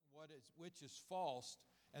which is false,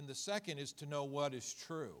 and the second is to know what is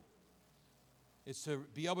true. It's to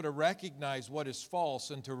be able to recognize what is false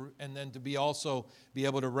and then to be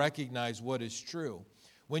able to recognize what is true.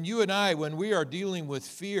 When we are dealing with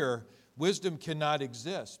fear, wisdom cannot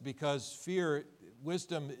exist because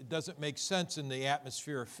wisdom doesn't make sense in the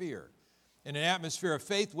atmosphere of fear. In an atmosphere of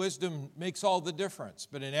faith, wisdom makes all the difference.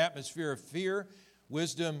 But in an atmosphere of fear,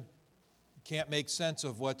 wisdom can't make sense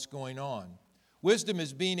of what's going on. Wisdom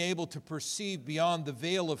is being able to perceive beyond the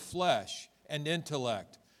veil of flesh and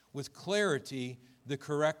intellect with clarity the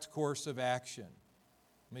correct course of action.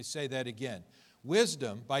 Let me say that again.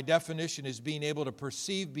 Wisdom, by definition, is being able to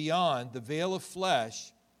perceive beyond the veil of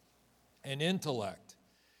flesh and intellect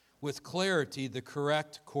with clarity the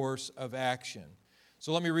correct course of action.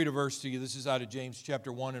 So let me read a verse to you. This is out of James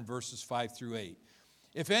chapter 1 and verses 5 through 8.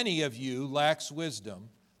 If any of you lacks wisdom,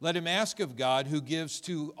 let him ask of God, who gives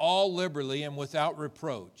to all liberally and without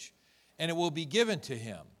reproach, and it will be given to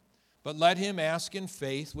him. But let him ask in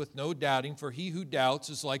faith with no doubting, for he who doubts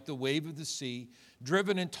is like the wave of the sea,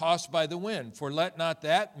 driven and tossed by the wind. For let not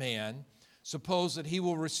that man suppose that he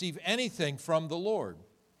will receive anything from the Lord.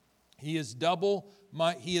 He is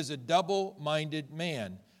a double-minded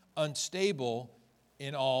man, unstable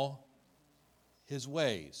in all his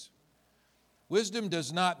ways. Wisdom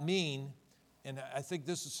does not mean, and I think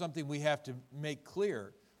this is something we have to make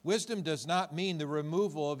clear, wisdom does not mean the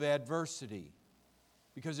removal of adversity.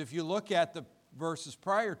 Because if you look at the verses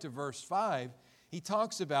prior to verse 5, he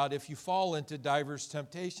talks about if you fall into diverse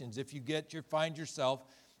temptations, if you find yourself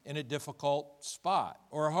in a difficult spot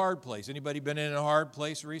or a hard place. Anybody been in a hard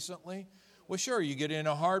place recently? Well, sure, you get in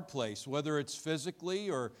a hard place, whether it's physically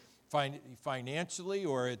or financially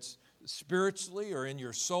or it's spiritually or in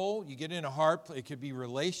your soul. You get in a hard place. It could be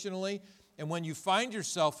relationally. And when you find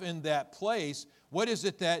yourself in that place, what is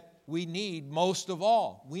it that we need most of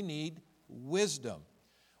all? We need wisdom.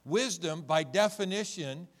 Wisdom, by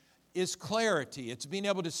definition, is clarity. It's being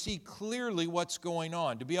able to see clearly what's going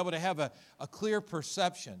on, to be able to have a clear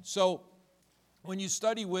perception. So when you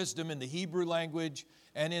study wisdom in the Hebrew language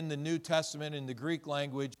and in the New Testament, in the Greek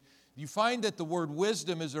language, you find that the word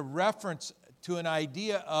wisdom is a reference to an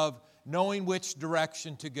idea of knowing which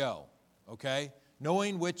direction to go, okay?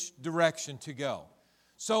 Knowing which direction to go.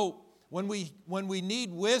 So when we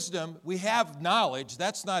need wisdom, we have knowledge.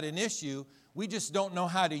 That's not an issue. We just don't know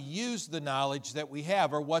how to use the knowledge that we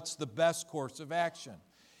have or what's the best course of action.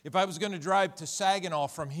 If I was going to drive to Saginaw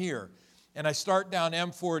from here and I start down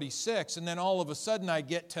M46 and then all of a sudden I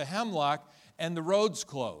get to Hemlock and the road's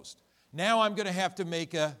closed. Now I'm going to have to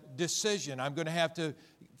make a decision. I'm going to have to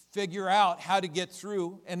figure out how to get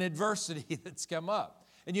through an adversity that's come up.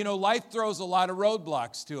 And you know, life throws a lot of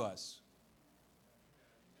roadblocks to us.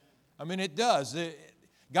 I mean, it does.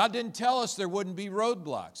 God didn't tell us there wouldn't be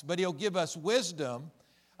roadblocks, but He'll give us wisdom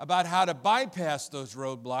about how to bypass those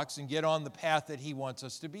roadblocks and get on the path that He wants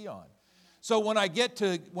us to be on. So when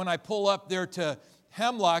I pull up there to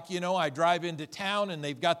Hemlock, you know, I drive into town and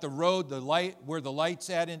they've got the road, the light, where the light's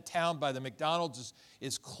at in town by the McDonald's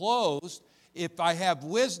is closed. If I have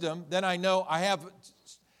wisdom, then I know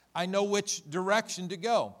which direction to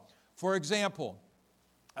go. For example,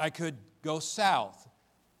 I could go south,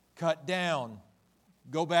 cut down,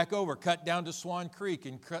 go back over, cut down to Swan Creek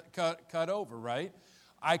and cut over, right?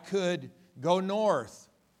 I could go north.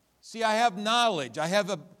 See, I have knowledge.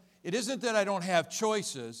 It isn't that I don't have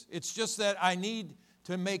choices. It's just that I need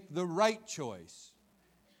to make the right choice.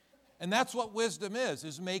 And that's what wisdom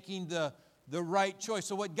is making the right choice.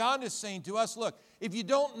 So what God is saying to us, look, if you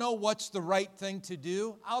don't know what's the right thing to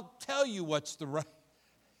do, I'll tell you what's the right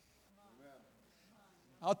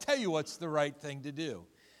thing to do.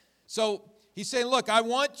 So He's saying, look, I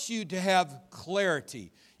want you to have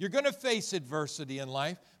clarity. You're going to face adversity in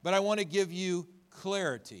life, but I want to give you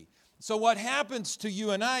clarity. So what happens to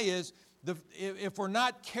you and I is, if we're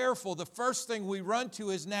not careful, the first thing we run to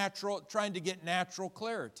is trying to get natural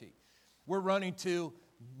clarity. We're running to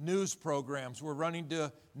news programs. We're running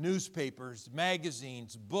to newspapers,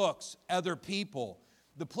 magazines, books, other people.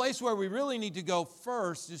 The place where we really need to go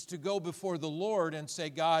first is to go before the Lord and say,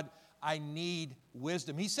 God, I need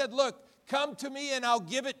wisdom. He said, look, come to me and I'll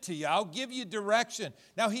give it to you. I'll give you direction.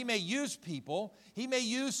 Now, He may use people. He may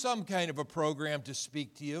use some kind of a program to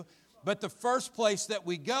speak to you. But the first place that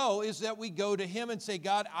we go is that we go to Him and say,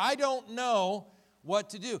 God, I don't know what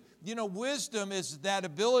to do. You know, wisdom is that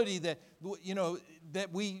ability that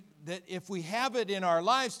if we have it in our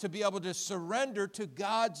lives to be able to surrender to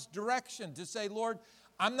God's direction, to say, Lord,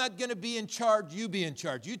 I'm not going to be in charge, you be in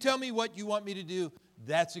charge. You tell me what you want me to do,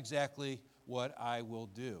 that's exactly what I will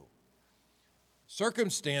do.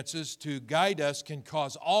 Circumstances to guide us can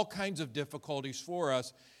cause all kinds of difficulties for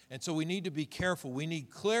us, and so we need to be careful. We need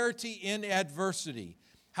clarity in adversity.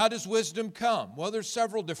 How does wisdom come? Well, there's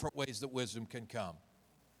several different ways that wisdom can come.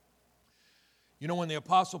 You know, when the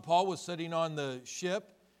Apostle Paul was sitting on the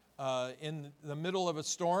ship in the middle of a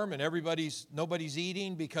storm, and nobody's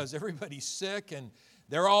eating because everybody's sick, and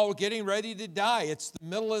they're all getting ready to die. It's the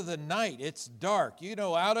middle of the night. It's dark. You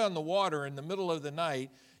know, out on the water in the middle of the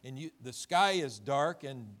night, and the sky is dark,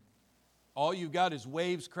 and all you've got is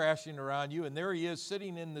waves crashing around you, and there he is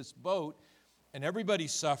sitting in this boat, and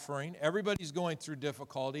everybody's suffering, everybody's going through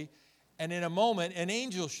difficulty, and in a moment, an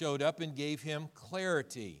angel showed up and gave him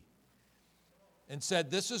clarity and said,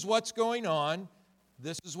 this is what's going on,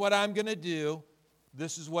 this is what I'm going to do,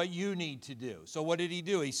 this is what you need to do. So what did he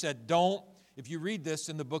do? He said, if you read this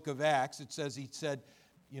in the book of Acts, he said,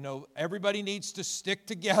 you know, everybody needs to stick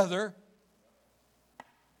together.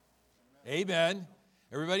 Amen.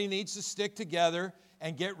 Everybody needs to stick together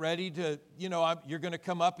and get ready to, you know, you're going to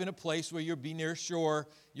come up in a place where you'll be near shore.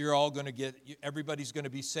 Everybody's going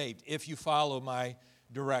to be saved if you follow my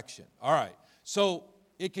direction. All right. So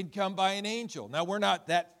it can come by an angel. Now,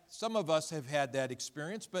 some of us have had that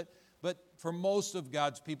experience, but for most of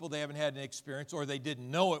God's people, they haven't had an experience, or they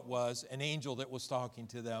didn't know it was an angel that was talking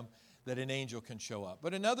to them, that an angel can show up.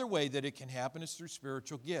 But another way that it can happen is through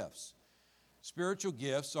spiritual gifts. Spiritual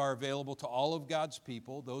gifts are available to all of God's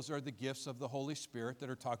people. Those are the gifts of the Holy Spirit that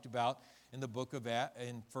are talked about in the book of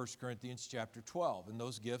in 1 Corinthians chapter 12. And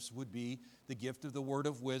those gifts would be the gift of the word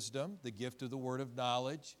of wisdom, the gift of the word of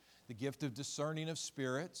knowledge, the gift of discerning of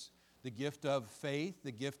spirits, the gift of faith,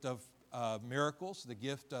 the gift of miracles, the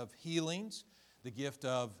gift of healings, the gift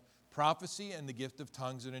of prophecy, and the gift of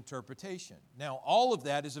tongues and interpretation. Now, all of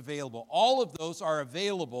that is available. All of those are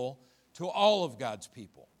available to all of God's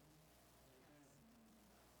people.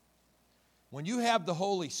 When you have the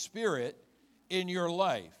Holy Spirit in your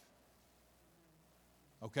life,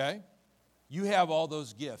 okay, you have all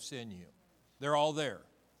those gifts in you. They're all there.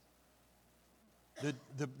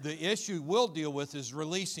 The issue we'll deal with is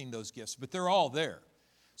releasing those gifts, but they're all there.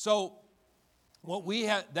 So what we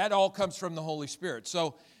have, that all comes from the Holy Spirit.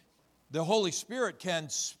 So the Holy Spirit can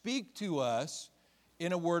speak to us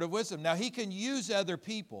in a word of wisdom. Now, He can use other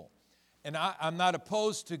people, and I'm not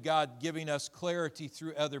opposed to God giving us clarity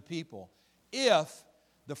through other people, if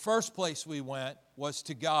the first place we went was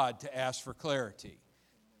to God to ask for clarity.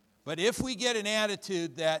 But if we get an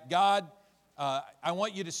attitude that, God, I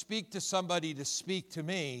want you to speak to somebody to speak to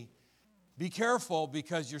me, be careful,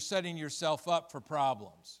 because you're setting yourself up for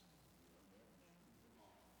problems.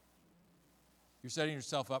 You're setting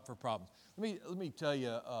yourself up for problems. Let me tell you,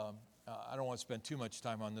 I don't want to spend too much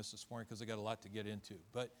time on this morning because I got a lot to get into.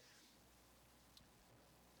 But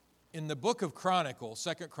in the book of Chronicles,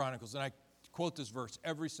 2 Chronicles, and I quote this verse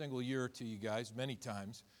every single year to you guys many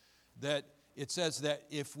times, that it says that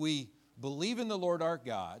if we believe in the Lord our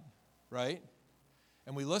God, right,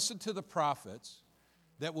 and we listen to the prophets,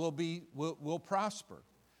 that we'll prosper.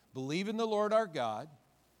 Believe in the Lord our God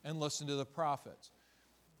and listen to the prophets.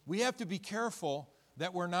 We have to be careful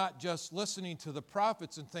that we're not just listening to the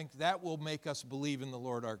prophets and think that will make us believe in the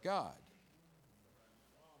Lord our God.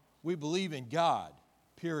 We believe in God,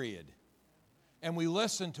 period. And we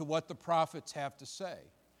listen to what the prophets have to say.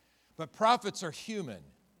 But prophets are human.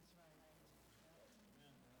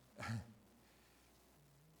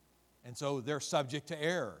 And so they're subject to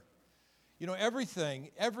error. You know, everything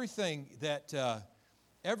that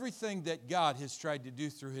God has tried to do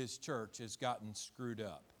through His church has gotten screwed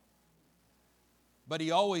up. But He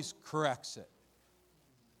always corrects it.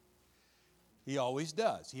 He always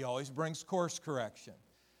does. He always brings course correction.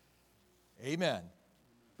 Amen.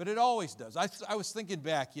 But it always does. I was thinking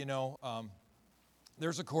back,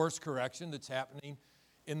 there's a course correction that's happening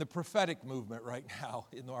in the prophetic movement right now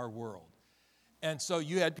in our world. And so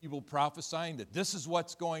you had people prophesying that this is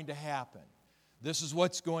what's going to happen. This is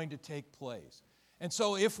what's going to take place. And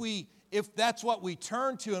so if that's what we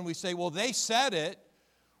turn to and we say, well, they said it,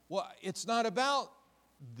 well, it's not about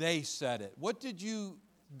they said it. What did you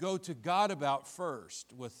go to God about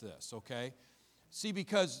first with this, okay? See,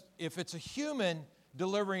 because if it's a human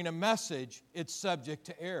delivering a message, it's subject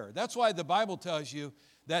to error. That's why the Bible tells you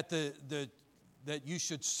that that you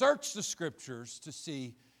should search the Scriptures to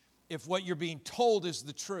see if what you're being told is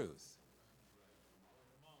the truth.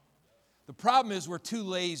 The problem is we're too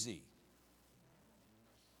lazy.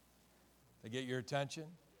 Did I get your attention?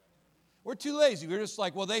 We're too lazy. We're just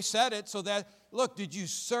like, well, they said it, so that, look, did you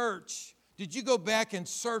search? Did you go back and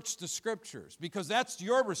search the Scriptures? Because that's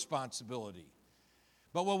your responsibility.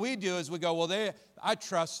 But what we do is we go, well, I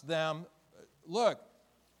trust them. Look,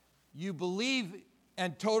 you believe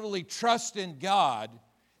and totally trust in God,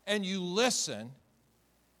 and you listen,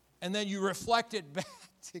 and then you reflect it back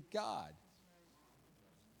to God.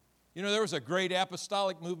 You know, there was a great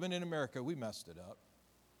apostolic movement in America. We messed it up.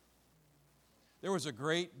 There was a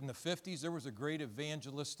great, in the 50s, there was a great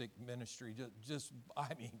evangelistic ministry, just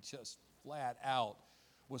flat out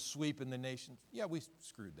was sweeping the nation. Yeah, we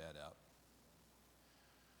screwed that up.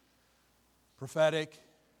 Prophetic,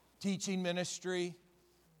 teaching ministry,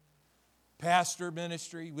 pastor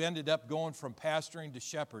ministry. We ended up going from pastoring to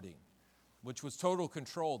shepherding, which was total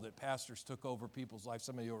control that pastors took over people's lives.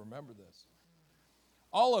 Some of you will remember this.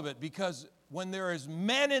 All of it, because when there is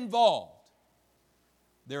men involved,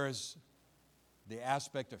 there is the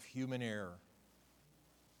aspect of human error,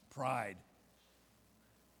 pride,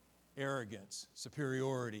 arrogance,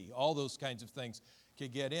 superiority, all those kinds of things can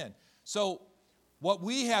get in. So what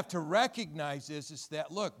we have to recognize is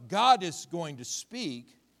that, look, God is going to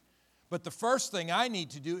speak, but the first thing I need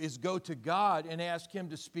to do is go to God and ask Him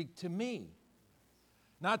to speak to me,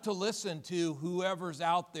 not to listen to whoever's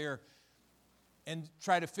out there and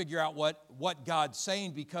try to figure out what God's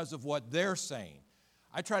saying because of what they're saying.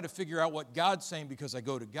 I try to figure out what God's saying because I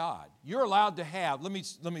go to God. You're allowed to have, let me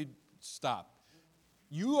stop.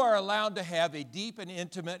 You are allowed to have a deep and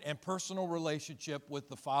intimate and personal relationship with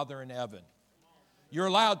the Father in heaven. You're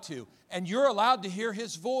allowed to. And you're allowed to hear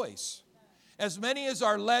His voice. As many as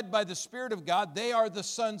are led by the Spirit of God, they are the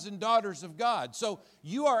sons and daughters of God. So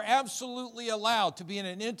you are absolutely allowed to be in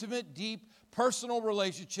an intimate, deep, personal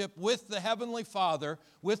relationship with the Heavenly Father,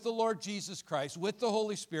 with the Lord Jesus Christ, with the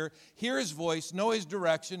Holy Spirit, hear His voice, know His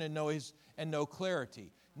direction, and know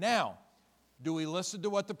clarity. Now, do we listen to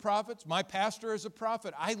what the prophets? My pastor is a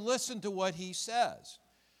prophet. I listen to what he says.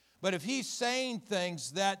 But if he's saying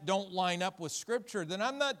things that don't line up with Scripture, then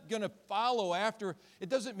I'm not going to follow after. It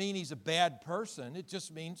doesn't mean he's a bad person. It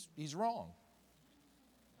just means he's wrong.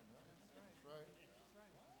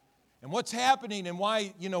 And what's happening and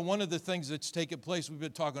why, one of the things that's taken place, we've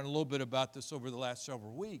been talking a little bit about this over the last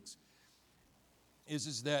several weeks,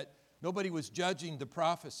 is that nobody was judging the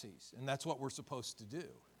prophecies, and that's what we're supposed to do.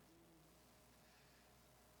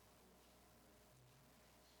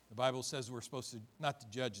 The Bible says we're supposed to not to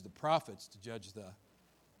judge the prophets, to judge the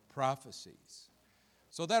prophecies.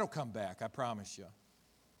 So that'll come back, I promise you.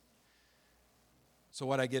 So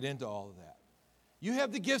what I get into all of that. You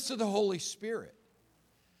have the gifts of the Holy Spirit.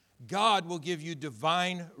 God will give you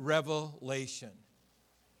divine revelation.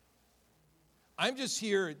 I'm just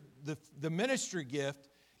here, the ministry gift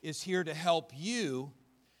is here to help you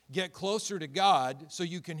get closer to God so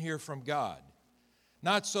you can hear from God.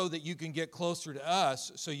 Not so that you can get closer to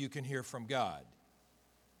us so you can hear from God.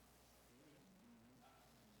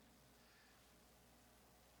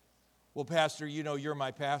 Well, Pastor, you're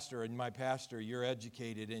my pastor, and my pastor, you're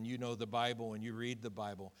educated, and you know the Bible, and you read the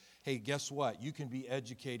Bible. Hey, guess what? You can be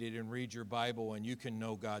educated and read your Bible, and you can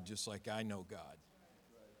know God just like I know God.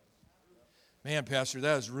 Man, Pastor,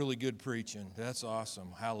 that is really good preaching. That's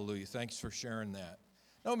awesome. Hallelujah. Thanks for sharing that.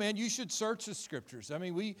 No, man, you should search the Scriptures. I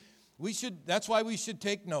mean, we should. That's why we should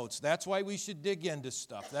take notes. That's why we should dig into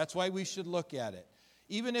stuff. That's why we should look at it.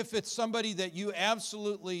 Even if it's somebody that you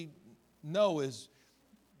absolutely know is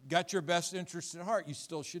got your best interest at heart, you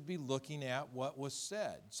still should be looking at what was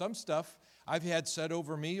said. Some stuff I've had said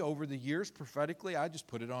over me over the years prophetically, I just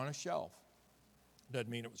put it on a shelf. Doesn't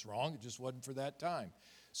mean it was wrong. It just wasn't for that time.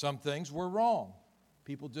 Some things were wrong.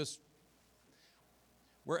 People just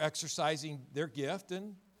were exercising their gift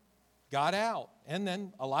and got out. And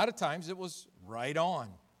then a lot of times it was right on.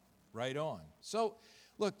 So,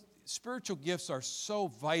 look, spiritual gifts are so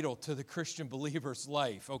vital to the Christian believer's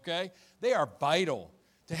life, okay? They are vital.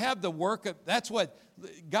 To have the work of, that's what,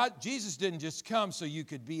 Jesus didn't just come so you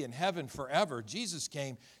could be in heaven forever. Jesus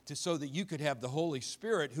came so that you could have the Holy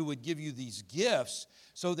Spirit who would give you these gifts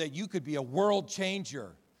so that you could be a world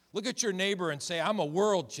changer. Look at your neighbor and say, I'm a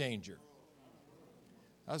world changer.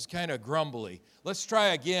 That was kind of grumbly. Let's try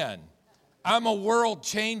again. I'm a world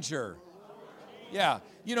changer. Yeah.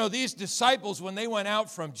 These disciples, when they went out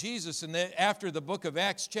from Jesus and after the book of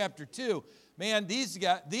Acts chapter 2, man,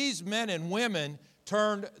 these men and women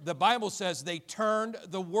the Bible says they turned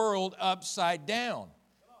the world upside down.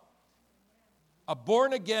 A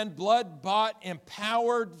born-again, blood-bought,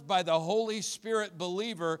 empowered by the Holy Spirit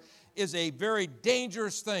believer is a very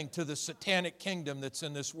dangerous thing to the satanic kingdom that's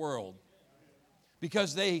in this world.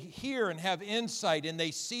 Because they hear and have insight and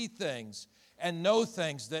they see things and know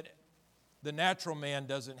things that the natural man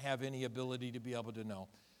doesn't have any ability to be able to know.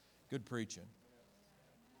 Good preaching.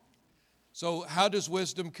 So how does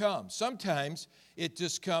wisdom come? Sometimes it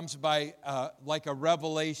just comes by like a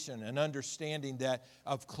revelation, an understanding that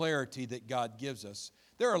of clarity that God gives us.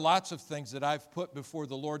 There are lots of things that I've put before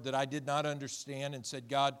the Lord that I did not understand and said,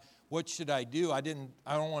 God, what should I do? I don't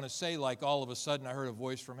want to say like all of a sudden I heard a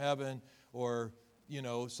voice from heaven, or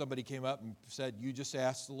somebody came up and said, you just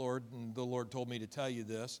asked the Lord and the Lord told me to tell you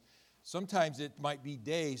this. Sometimes it might be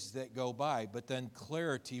days that go by, but then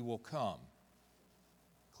clarity will come.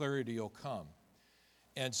 Clarity will come.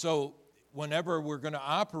 And so whenever we're going to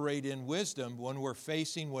operate in wisdom, when we're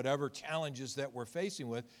facing whatever challenges that we're facing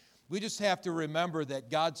with, we just have to remember that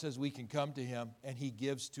God says we can come to Him and He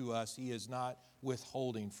gives to us. He is not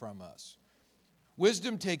withholding from us.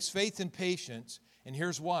 Wisdom takes faith and patience, and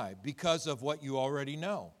here's why. Because of what you already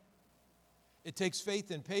know. It takes faith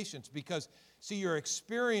and patience because, see, your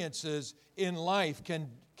experiences in life can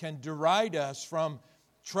deride us from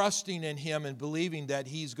trusting in Him and believing that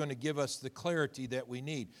He's going to give us the clarity that we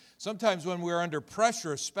need. Sometimes when we're under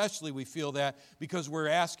pressure, especially, we feel that because we're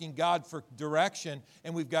asking God for direction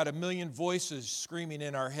and we've got a million voices screaming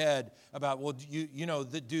in our head about, well,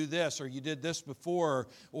 do this, or you did this before,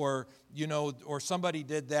 or somebody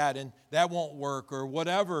did that and that won't work, or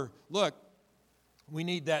whatever. Look, we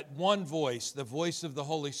need that one voice, the voice of the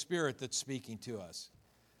Holy Spirit that's speaking to us.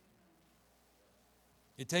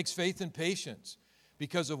 It takes faith and patience,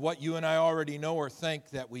 because of what you and I already know or think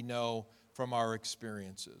that we know from our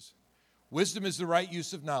experiences. Wisdom is the right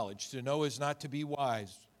use of knowledge. To know is not to be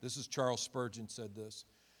wise. This is Charles Spurgeon said this.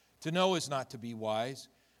 To know is not to be wise.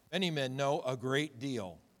 Many men know a great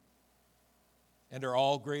deal and are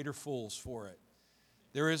all greater fools for it.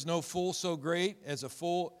 There is no fool so great as a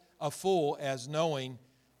fool as a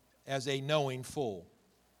knowing fool.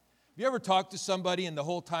 Have you ever talked to somebody and the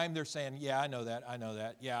whole time they're saying, yeah, I know that,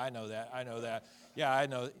 yeah, I know that. Yeah, I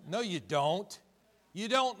know. No, you don't. You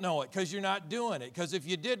don't know it because you're not doing it. Because if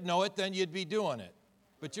you did know it, then you'd be doing it.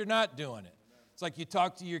 But you're not doing it. It's like you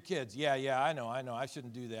talk to your kids. Yeah, I know. I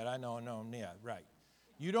shouldn't do that. I know, yeah, right.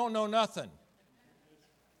 You don't know nothing.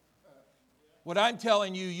 What I'm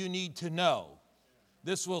telling you, you need to know.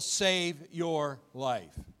 This will save your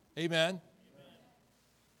life. Amen?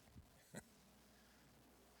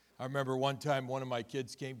 I remember one time one of my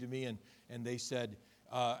kids came to me and they said,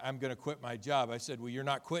 I'm going to quit my job. I said, well, you're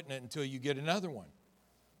not quitting it until you get another one.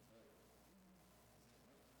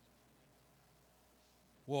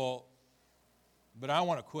 Well, but I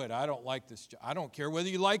want to quit. I don't like this job. I don't care whether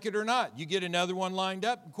you like it or not. You get another one lined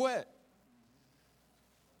up and quit.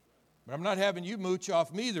 But I'm not having you mooch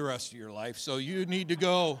off me the rest of your life, so you need to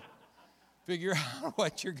go figure out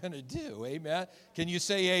what you're going to do. Amen? Can you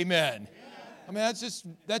say amen? I mean,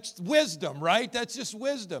 that's wisdom, right? That's just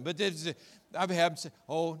wisdom. But I've had them say,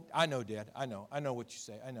 oh, I know, Dad. I know what you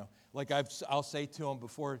say. I know. Like I'll say to them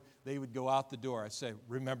before they would go out the door, I say,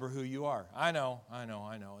 remember who you are. I know.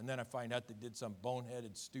 And then I find out they did some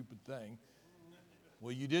boneheaded, stupid thing.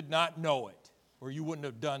 Well, you did not know it, or you wouldn't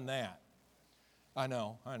have done that. I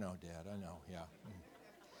know, Dad. I know, yeah.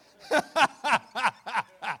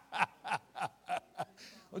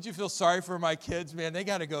 Don't you feel sorry for my kids, man? They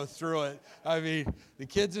got to go through it. I mean, the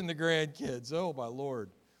kids and the grandkids. Oh, my Lord.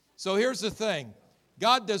 So here's the thing.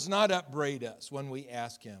 God does not upbraid us when we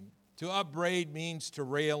ask Him. To upbraid means to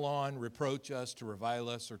rail on, reproach us, to revile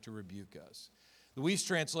us, or to rebuke us. The Weiss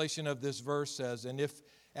translation of this verse says, and if,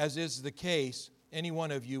 as is the case, any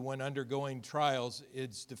one of you, when undergoing trials,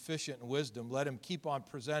 is deficient in wisdom, let him keep on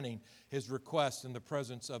presenting his request in the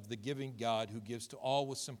presence of the giving God, who gives to all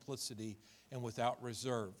with simplicity and without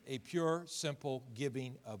reserve, a pure, simple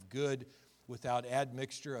giving of good without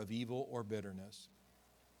admixture of evil or bitterness,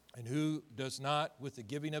 and who does not, with the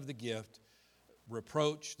giving of the gift,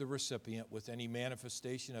 reproach the recipient with any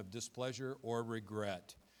manifestation of displeasure or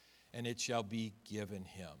regret, and it shall be given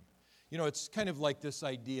him. You know, it's kind of like this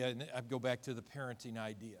idea, and I go back to the parenting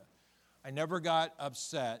idea. I never got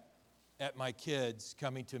upset at my kids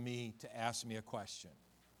coming to me to ask me a question,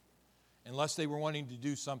 unless they were wanting to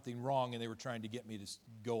do something wrong and they were trying to get me to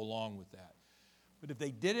go along with that. But if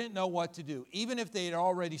they didn't know what to do, even if they had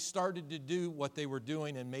already started to do what they were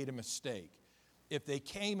doing and made a mistake, if they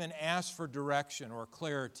came and asked for direction or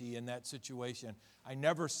clarity in that situation, I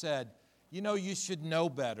never said, you should know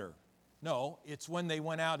better. No, it's when they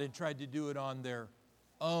went out and tried to do it on their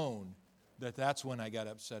own that's when I got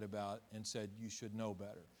upset about and said, you should know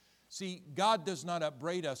better. See, God does not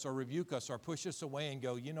upbraid us or rebuke us or push us away and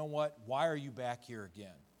go, you know what, why are you back here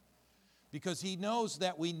again? Because He knows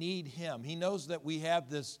that we need Him. He knows that we have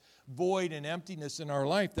this void and emptiness in our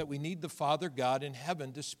life, that we need the Father God in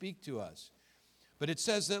heaven to speak to us. But it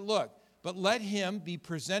says that, look, but let him be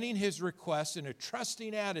presenting his request in a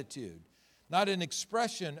trusting attitude, not an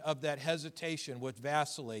expression of that hesitation which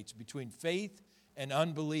vacillates between faith and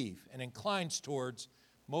unbelief and inclines towards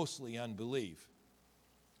mostly unbelief.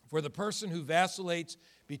 For the person who vacillates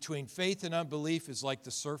between faith and unbelief is like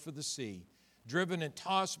the surf of the sea, driven and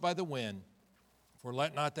tossed by the wind. For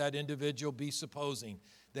let not that individual be supposing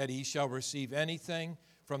that he shall receive anything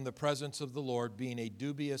from the presence of the Lord, being a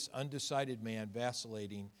dubious, undecided man,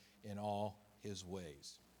 vacillating in all his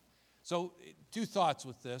ways. So, two thoughts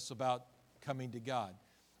with this about coming to God.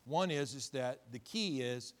 One is that the key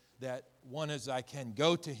is that one is I can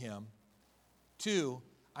go to Him. Two,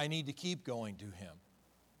 I need to keep going to Him.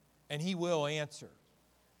 And He will answer.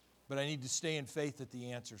 But I need to stay in faith that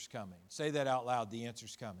the answer's coming. Say that out loud, the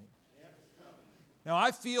answer's coming. Now,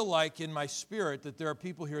 I feel like in my spirit that there are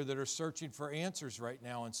people here that are searching for answers right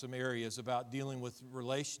now in some areas about dealing with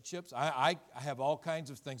relationships. I have all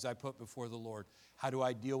kinds of things I put before the Lord. How do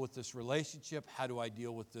I deal with this relationship? How do I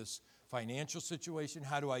deal with this financial situation?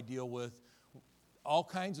 How do I deal with all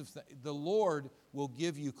kinds of things? The Lord will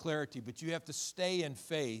give you clarity, but you have to stay in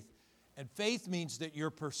faith. And faith means that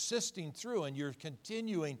you're persisting through and you're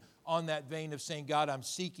continuing on that vein of saying, God, I'm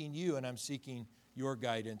seeking you and I'm seeking your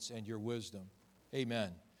guidance and your wisdom.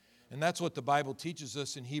 Amen. And that's what the Bible teaches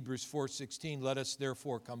us in Hebrews 4:16. Let us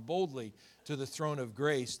therefore come boldly to the throne of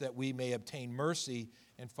grace that we may obtain mercy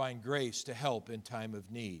and find grace to help in time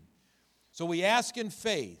of need. So we ask in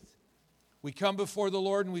faith. We come before the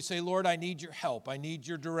Lord and we say, Lord, I need your help. I need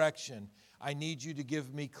your direction. I need you to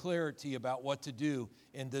give me clarity about what to do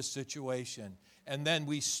in this situation. And then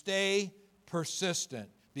we stay persistent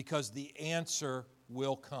because the answer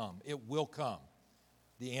will come. It will come.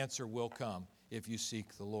 The answer will come if you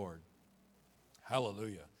seek the Lord.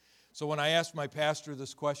 Hallelujah. So when I asked my pastor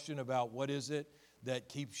this question about what is it that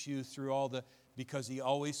keeps you through all the, because he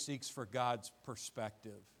always seeks for God's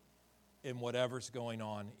perspective in whatever's going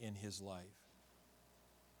on in his life.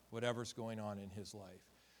 Whatever's going on in his life.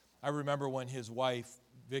 I remember when his wife,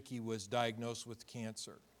 Vicki, was diagnosed with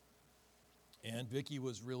cancer. And Vicki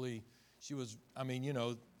was really,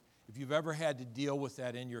 if you've ever had to deal with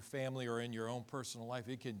that in your family or in your own personal life,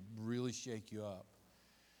 it can really shake you up.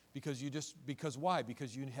 Because why?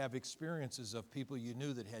 Because you have experiences of people you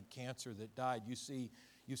knew that had cancer that died. You've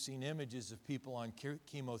seen images of people on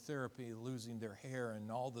chemotherapy losing their hair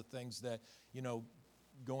and all the things that,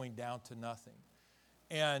 going down to nothing.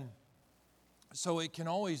 And so it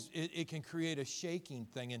can create a shaking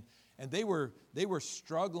thing. And they were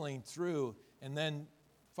struggling through. And then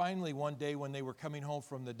finally one day when they were coming home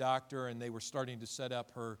from the doctor and they were starting to set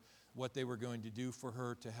up what they were going to do for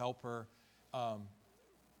her to help her,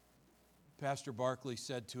 Pastor Barkley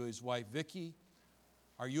said to his wife, Vicki,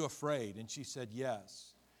 are you afraid? And she said,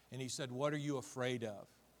 yes. And he said, what are you afraid of?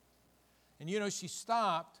 And she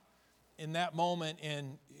stopped in that moment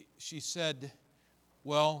and she said,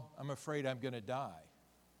 well, I'm afraid I'm going to die.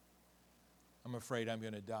 I'm afraid I'm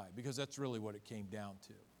going to die. Because that's really what it came down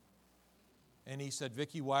to. And he said,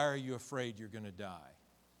 Vicki, why are you afraid you're going to die?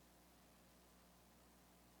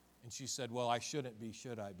 And she said, well, I shouldn't be,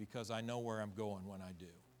 should I? Because I know where I'm going when I do.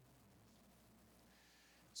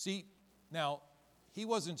 See, now, he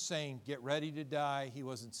wasn't saying get ready to die. He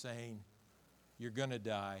wasn't saying you're going to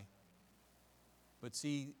die. But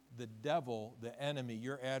see, the devil, the enemy,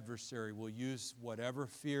 your adversary, will use whatever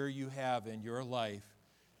fear you have in your life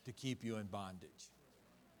to keep you in bondage.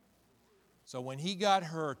 So when he got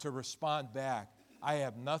her to respond back, I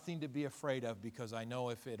have nothing to be afraid of because I know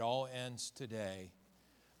if it all ends today,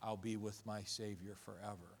 I'll be with my Savior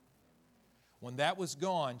forever. When that was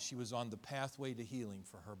gone, she was on the pathway to healing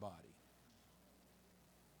for her body.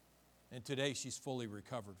 And today she's fully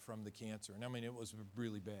recovered from the cancer. And it was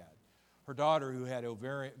really bad. Her daughter,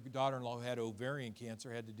 daughter-in-law who had ovarian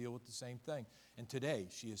cancer, had to deal with the same thing. And today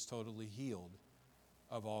she is totally healed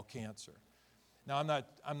of all cancer. Now,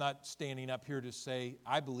 I'm not standing up here to say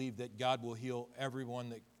I believe that God will heal everyone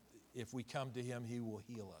that if we come to Him, He will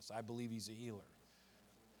heal us. I believe He's a healer.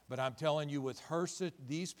 But I'm telling you, with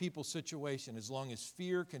these people's situation, as long as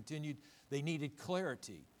fear continued, they needed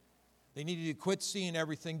clarity. They needed to quit seeing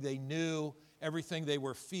everything they knew, everything they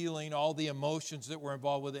were feeling, all the emotions that were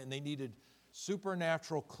involved with it, and they needed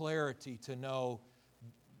supernatural clarity to know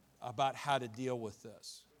about how to deal with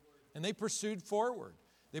this. And they pursued forward.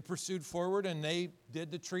 They pursued forward and they did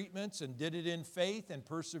the treatments and did it in faith and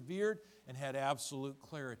persevered and had absolute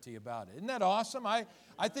clarity about it. Isn't that awesome? I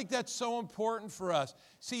think that's so important for us.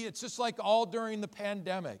 See, it's just like all during the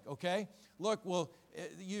pandemic, okay? Look,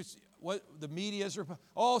 what the media is,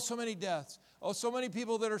 so many deaths. Oh, so many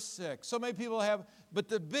people that are sick. So many people have, but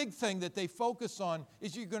the big thing that they focus on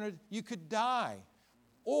is you could die.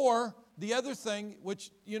 Or the other thing,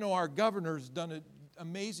 which, our governor's done an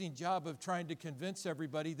amazing job of trying to convince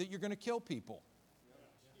everybody that you're going to kill people.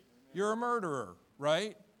 You're a murderer,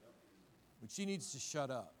 right? But she needs to shut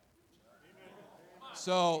up.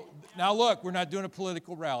 So, now look, we're not doing a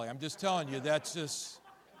political rally. I'm just telling you, that's just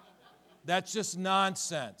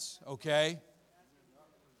nonsense, okay?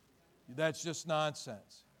 That's just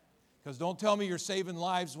nonsense. Because don't tell me you're saving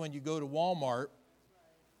lives when you go to Walmart,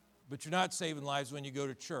 but you're not saving lives when you go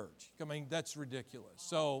to church. I mean, that's ridiculous.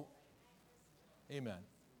 So, amen.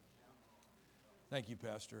 Thank you,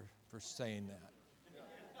 Pastor, for saying that.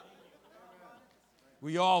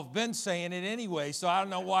 We all have been saying it anyway, so I don't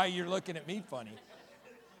know why you're looking at me funny.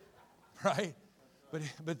 Right?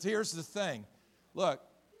 But here's the thing. Look,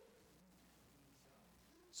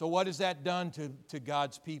 so what has that done to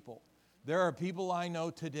God's people? There are people I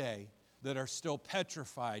know today that are still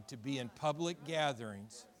petrified to be in public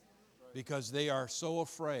gatherings because they are so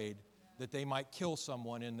afraid that they might kill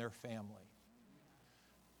someone in their family.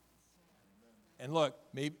 And look,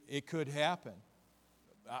 maybe it could happen.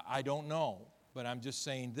 I don't know, but I'm just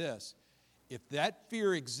saying this. If that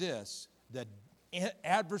fear exists, the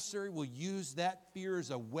adversary will use that fear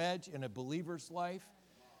as a wedge in a believer's life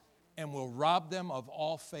and will rob them of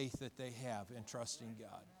all faith that they have in trusting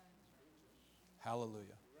God.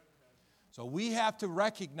 Hallelujah. So we have to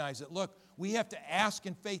recognize it. Look, we have to ask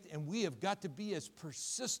in faith, and we have got to be as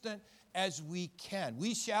persistent as we can.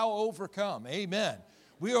 We shall overcome. Amen.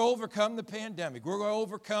 We will overcome the pandemic. We're going to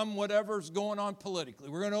overcome whatever's going on politically.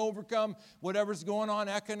 We're going to overcome whatever's going on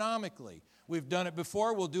economically. We've done it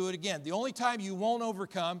before. We'll do it again. The only time you won't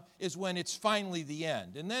overcome is when it's finally the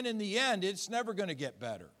end. And then in the end, it's never going to get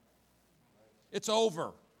better. It's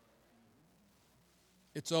over.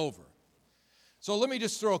 It's over. So let me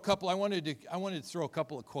just throw a couple. I wanted to throw a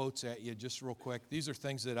couple of quotes at you just real quick. These are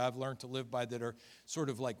things that I've learned to live by that are sort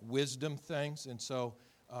of like wisdom things, and so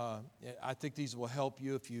I think these will help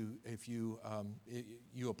you if you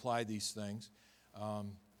apply these things.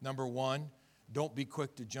 Number one, don't be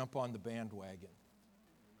quick to jump on the bandwagon.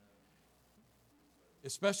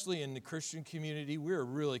 Especially in the Christian community, we're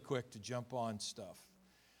really quick to jump on stuff.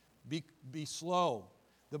 Be slow.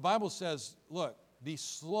 The Bible says, look, be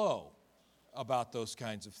slow about those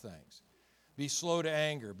kinds of things. Be slow to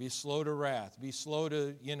anger. Be slow to wrath. Be slow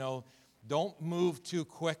to, don't move too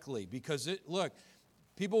quickly because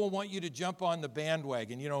people will want you to jump on the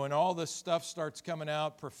bandwagon, and all this stuff starts coming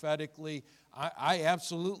out prophetically. I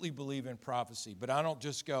absolutely believe in prophecy, but I don't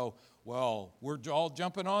just go, well, we're all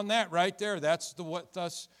jumping on that right there. That's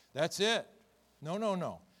it.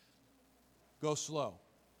 No. Go slow.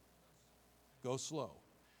 Go slow.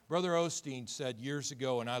 Brother Osteen said years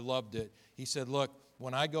ago, and I loved it. He said, look,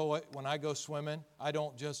 when I go swimming, I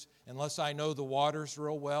don't just, unless I know the waters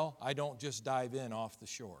real well, I don't just dive in off the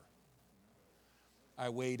shore. I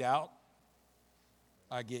wade out,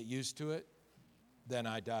 I get used to it, then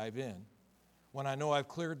I dive in. When I know I've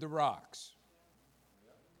cleared the rocks.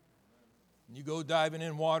 You go diving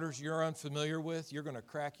in waters you're unfamiliar with, you're going to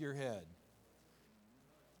crack your head.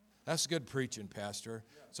 That's good preaching, Pastor.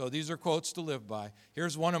 So these are quotes to live by.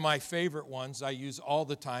 Here's one of my favorite ones I use all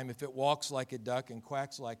the time. If it walks like a duck and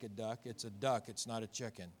quacks like a duck, it's a duck, it's not a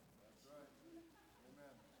chicken.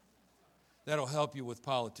 That'll help you with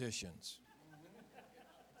politicians.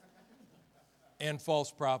 And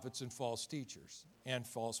false prophets and false teachers, and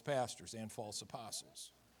false pastors and false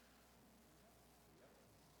apostles.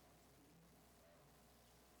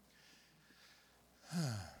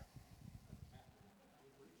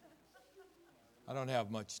 I don't have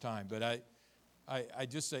much time, but I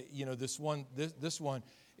just say, this one,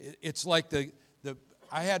 it's like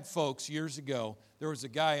I had folks years ago, there was a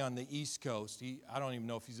guy on the East Coast, I don't even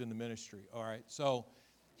know if he's in the ministry, all right, so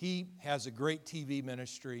he has a great TV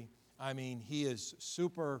ministry. I mean, he is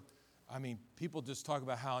super, people just talk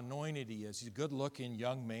about how anointed he is. He's a good-looking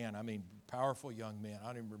young man, powerful young man. I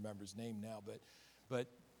don't even remember his name now, but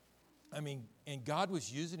and God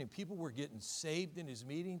was using him. People were getting saved in his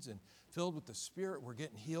meetings and filled with the Spirit, were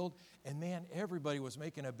getting healed. And man, everybody was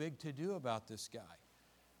making a big to-do about this guy.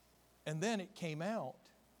 And then it came out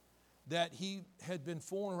that he had been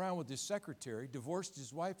fooling around with his secretary, divorced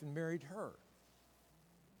his wife, and married her.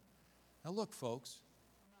 Now look, folks,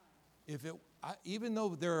 even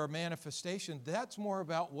though there are manifestations, that's more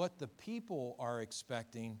about what the people are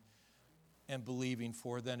expecting and believing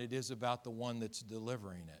for than it is about the one that's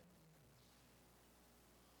delivering it.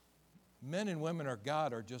 Men and women of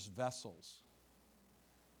God are just vessels.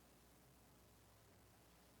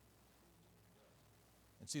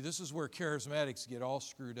 And see, this is where charismatics get all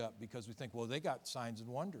screwed up because we think, well, they got signs and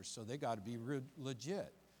wonders, so they got to be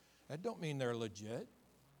legit. That don't mean they're legit.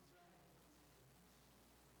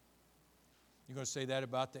 You going to say that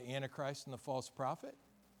about the Antichrist and the false prophet?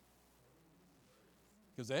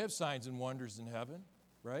 Because they have signs and wonders in heaven,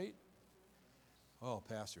 right? Oh,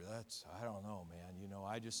 Pastor, I don't know, man.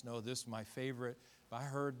 I just know this is my favorite. If I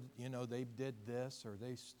heard, they did this or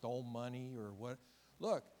they stole money or what.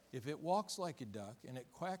 Look, if it walks like a duck and it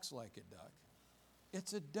quacks like a duck,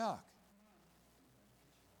 it's a duck.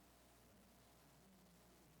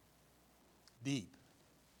 Deep.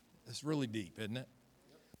 It's really deep, isn't it?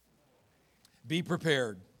 Be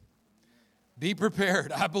prepared. Be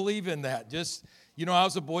prepared. I believe in that. Just, I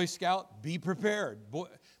was a Boy Scout. Be prepared.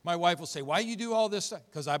 My wife will say, why you do all this stuff?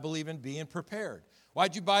 Because I believe in being prepared.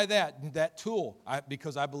 Why'd you buy that tool?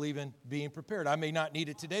 Because I believe in being prepared. I may not need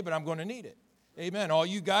it today, but I'm going to need it. Amen. All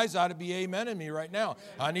you guys ought to be amening me right now.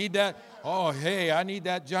 I need that. Oh, hey, I need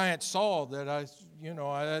that giant saw that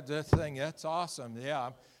that thing. That's awesome.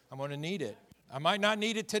 Yeah, I'm going to need it. I might not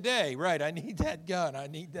need it today. Right, I need that gun. I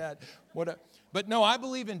need that. But no, I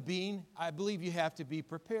believe you have to be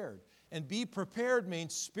prepared. And be prepared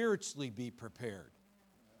means spiritually be prepared.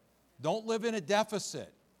 Don't live in a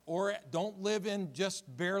deficit or don't live in just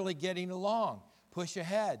barely getting along. Push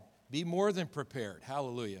ahead. Be more than prepared.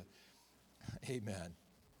 Hallelujah. Amen.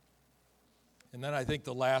 And then I think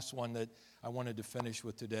the last one that I wanted to finish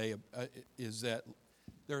with today is that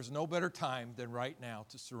there's no better time than right now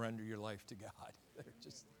to surrender your life to God.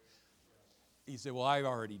 You say, well, I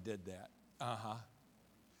already did that.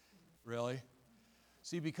 Really?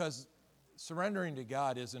 See, because surrendering to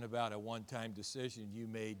God isn't about a one-time decision you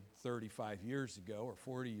made 35 years ago or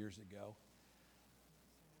 40 years ago.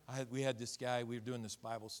 We had this guy, we were doing this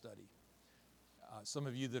Bible study. Some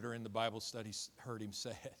of you that are in the Bible study heard him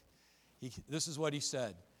say it. This is what he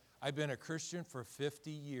said. I've been a Christian for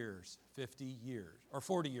 50 years, or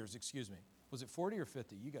 40 years, excuse me. Was it 40 or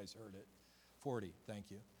 50? You guys heard it. 40,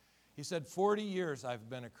 thank you. He said, 40 years I've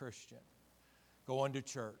been a Christian, going to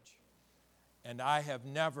church, and I have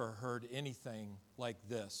never heard anything like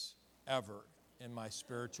this ever in my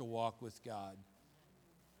spiritual walk with God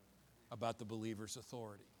about the believer's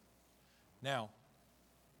authority. Now,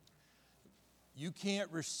 you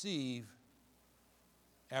can't receive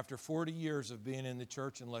after 40 years of being in the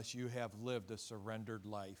church unless you have lived a surrendered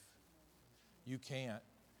life. You can't.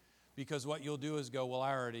 Because what you'll do is go, well,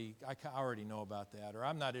 I already know about that, or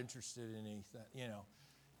I'm not interested in anything,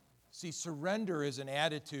 See, surrender is an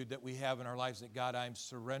attitude that we have in our lives that, God, I'm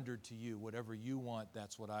surrendered to you. Whatever you want,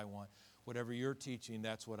 that's what I want. Whatever you're teaching,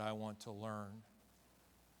 that's what I want to learn.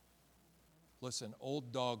 Listen,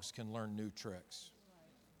 old dogs can learn new tricks.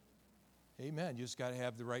 Amen. You just got to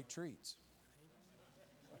have the right treats.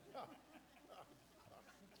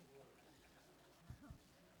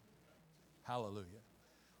 Hallelujah.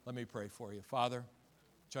 Let me pray for you. Father,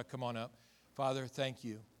 Chuck, come on up. Father, thank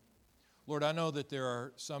you. Lord, I know that there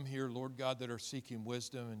are some here, Lord God, that are seeking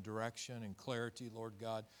wisdom and direction and clarity, Lord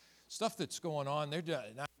God. Stuff that's going on,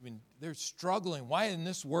 they're struggling. Why isn't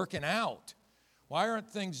this working out? Why aren't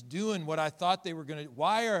things doing what I thought they were going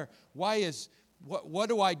to? What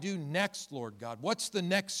do I do next, Lord God? What's the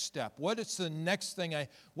next step? What is the next thing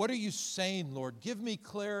what are you saying, Lord? Give me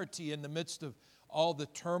clarity in the midst of all the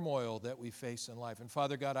turmoil that we face in life. And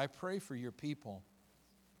Father God, I pray for your people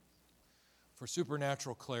for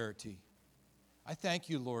supernatural clarity. I thank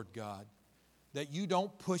you, Lord God, that you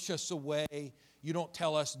don't push us away. You don't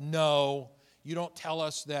tell us no. You don't tell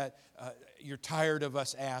us that you're tired of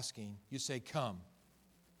us asking. You say, come.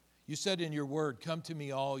 You said in your word, come to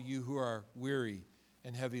me all you who are weary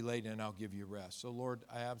and heavy laden, and I'll give you rest. So, Lord,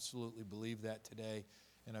 I absolutely believe that today,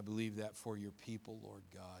 and I believe that for your people, Lord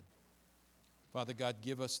God. Father God,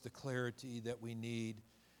 give us the clarity that we need,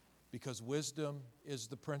 because wisdom is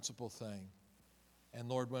the principal thing. And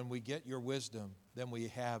Lord, when we get your wisdom, then we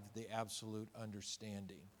have the absolute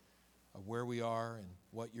understanding of where we are and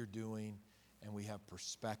what you're doing, and we have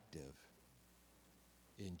perspective.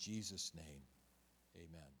 In Jesus' name,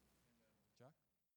 amen.